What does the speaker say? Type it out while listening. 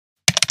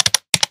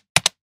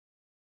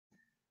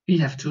We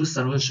have two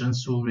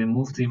solutions to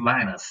remove the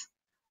virus: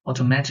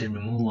 automatic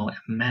removal and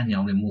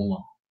manual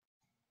removal.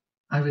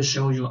 I will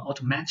show you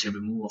automatic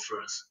removal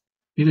first.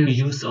 We will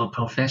use a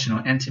professional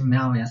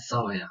anti-malware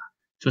software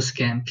to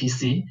scan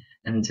PC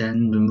and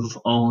then remove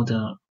all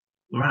the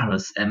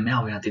virus and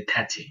malware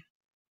detected.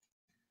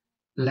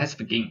 Let's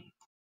begin.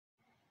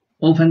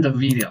 Open the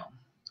video.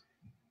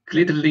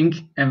 Click the link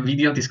and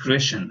video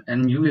description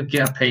and you will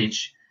get a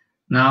page.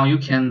 Now you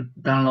can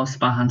download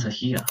Spy Hunter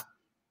here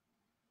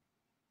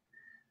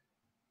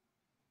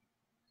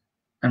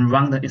and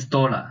run the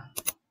installer.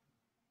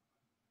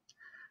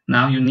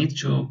 Now you need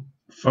to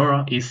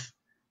follow its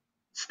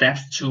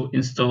steps to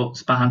install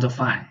Spy Hunter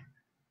file.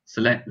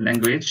 Select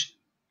language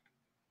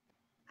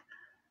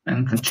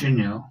and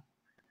continue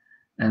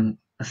and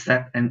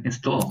accept and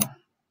install.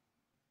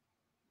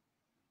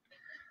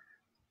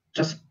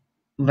 Just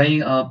wait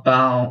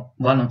about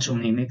 1 or 2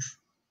 minutes.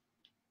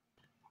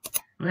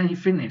 When you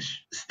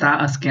finish,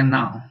 start a scan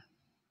now.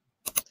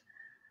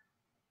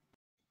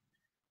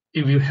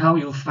 It will help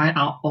you find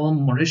out all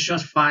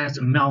malicious files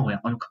and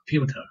malware on your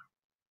computer.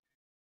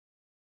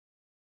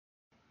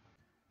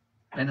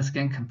 When the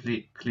scan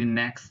complete, click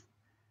Next.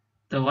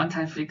 The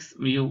one-time fix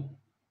will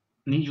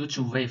need you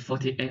to wait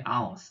 48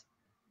 hours.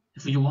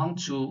 If you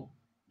want to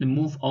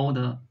remove all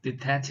the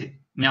detected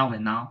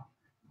malware now,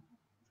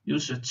 you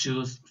should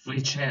choose Free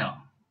Trial.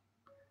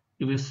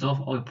 It will solve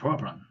all your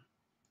problems.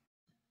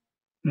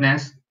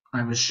 Next,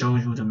 I will show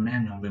you the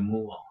manual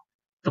removal.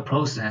 The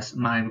process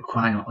might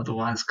require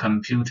advanced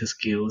computer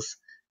skills.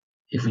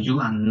 If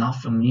you are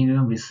not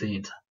familiar with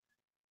it,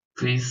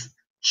 please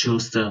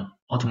choose the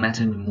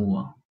automatic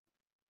removal.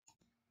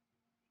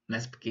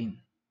 Let's begin.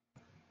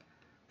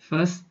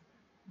 First,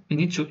 we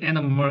need to add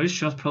a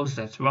malicious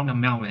process to run the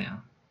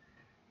malware.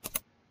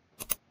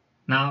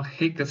 Now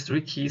hit the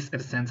 3 keys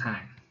at the same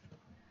time.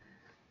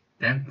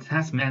 Then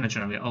Task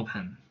Manager will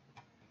open.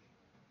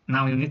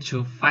 Now you need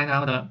to find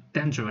out the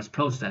dangerous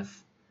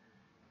process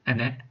and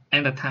then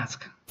end the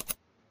task.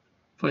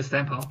 For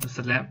example,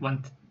 select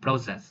one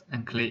process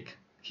and click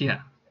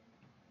here.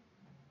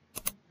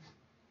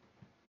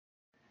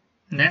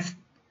 Next,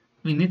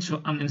 we need to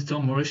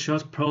uninstall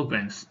malicious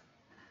programs.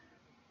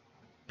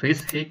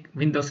 Please hit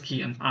Windows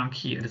key and R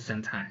key at the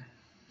same time.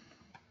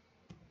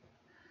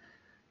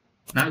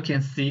 Now you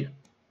can see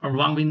a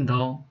wrong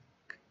window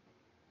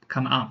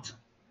come out.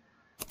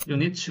 You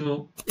need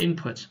to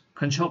input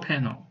Control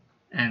Panel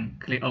and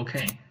click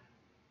OK.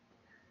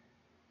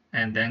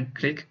 And then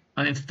click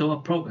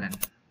Uninstall Program.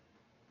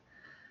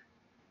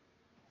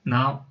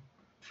 Now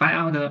find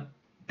out the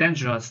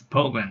dangerous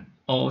program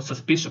or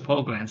suspicious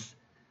programs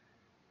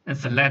and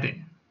select it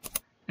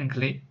and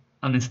click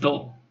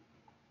Uninstall.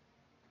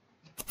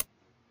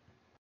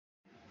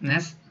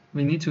 Next,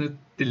 we need to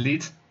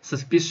delete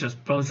suspicious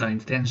browser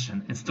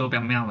extension installed by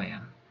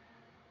malware.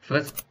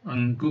 First,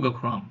 on Google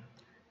Chrome,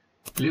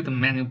 click the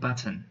menu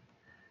button,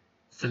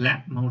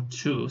 select More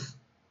Tools,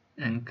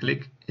 and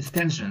click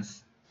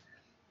Extensions.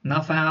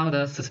 Now find out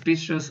the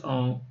suspicious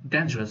or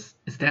dangerous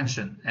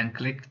extension and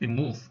click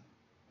Remove.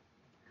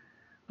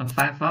 On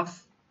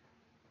Firefox,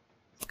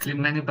 click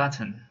Menu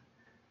button.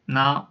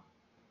 Now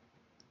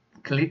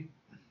click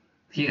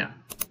here.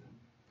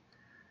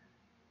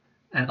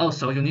 And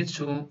also you need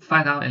to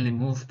find out and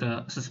remove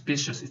the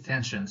suspicious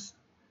extensions.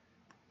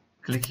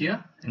 Click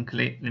here and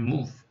click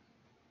Remove.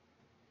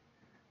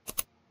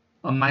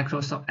 On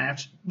Microsoft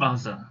Edge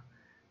browser,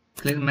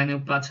 click the Menu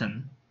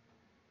button.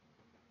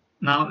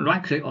 Now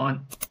right click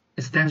on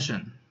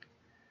Extension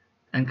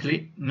and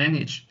click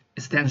Manage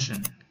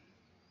Extension.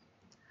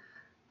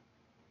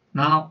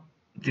 Now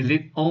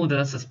delete all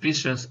the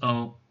suspicious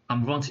or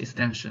unwanted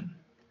extension.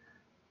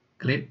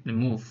 Click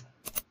Remove.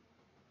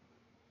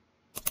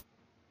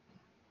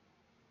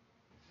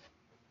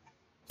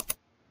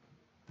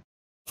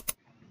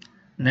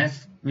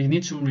 Next, we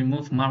need to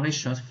remove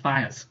malicious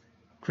files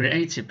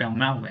created by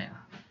malware.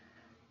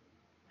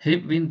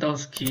 Hit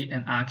Windows key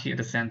and R key at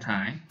the same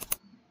time.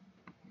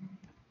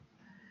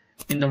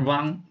 In the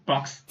Run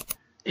box,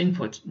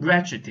 input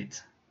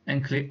regedit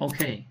and click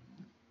OK.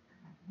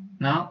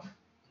 Now,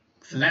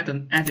 select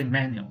the Edit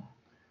menu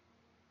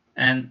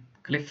and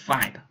click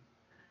Find.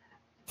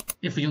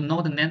 If you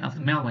know the name of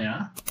the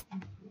malware,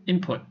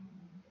 input.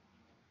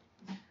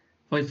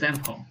 For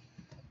example,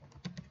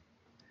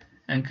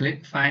 and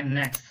click Find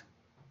Next.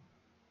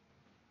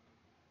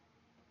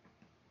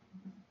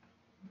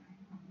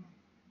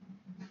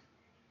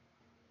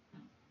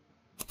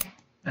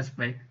 Let's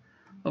wait.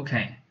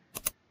 Okay.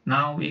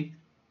 Now we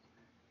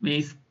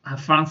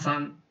have found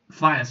some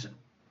files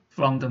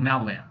from the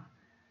malware.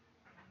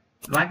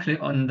 Right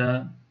click on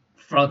the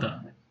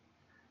folder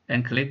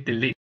and click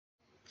Delete.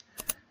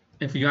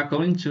 If you are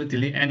going to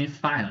delete any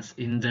files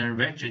in the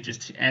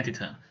registry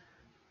editor,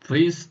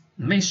 please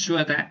make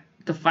sure that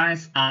the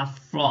files are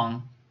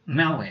from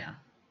malware.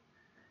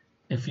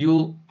 If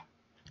you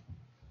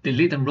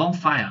delete the wrong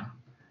file,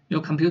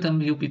 your computer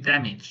will be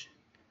damaged.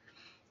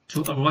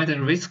 To avoid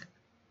the risk,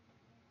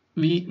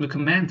 we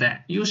recommend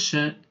that you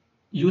should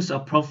use a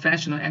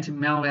professional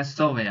anti-malware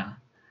software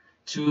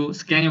to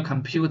scan your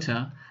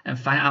computer and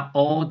find out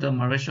all the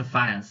malicious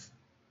files.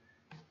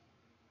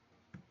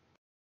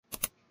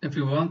 If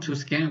you want to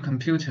scan your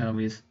computer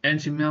with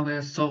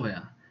anti-malware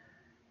software,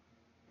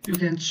 you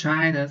can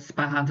try the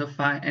Spy Hunter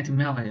 5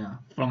 anti-malware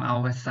from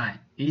our website,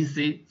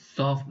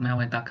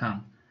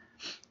 easysolvemalware.com.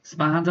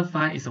 Spy Hunter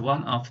 5 is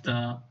one of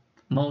the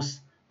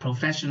most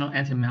professional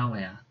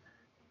anti-malware.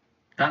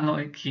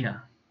 Download it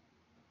here.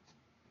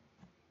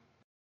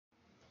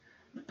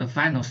 The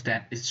final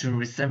step is to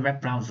reset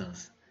web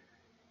browsers.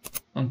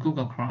 On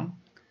Google Chrome,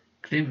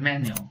 click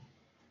Menu,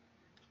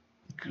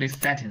 click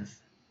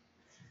Settings,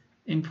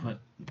 Input,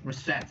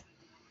 Reset.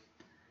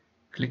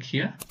 Click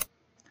here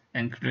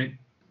and click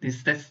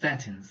Reset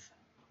Settings.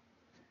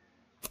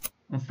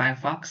 On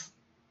Firefox,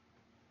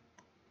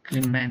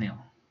 click Menu,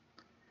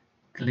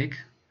 click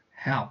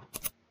Help,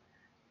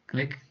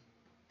 click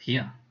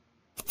here.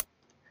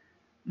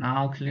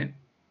 Now click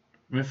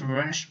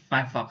Refresh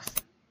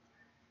Firefox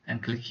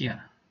and click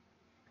here.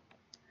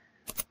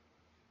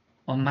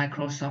 On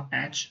Microsoft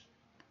Edge,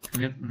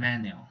 click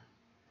Menu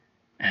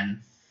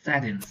and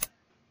Settings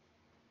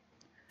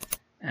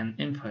and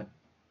Input,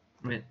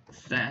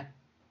 Reset.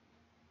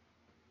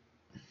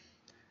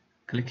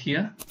 Click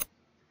here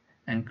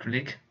and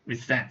click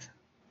Reset.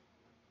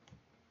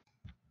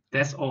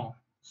 That's all.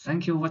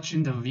 Thank you for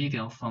watching the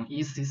video from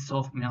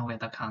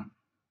easysolvemalware.com.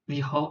 We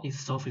hope it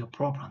solves your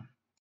problem.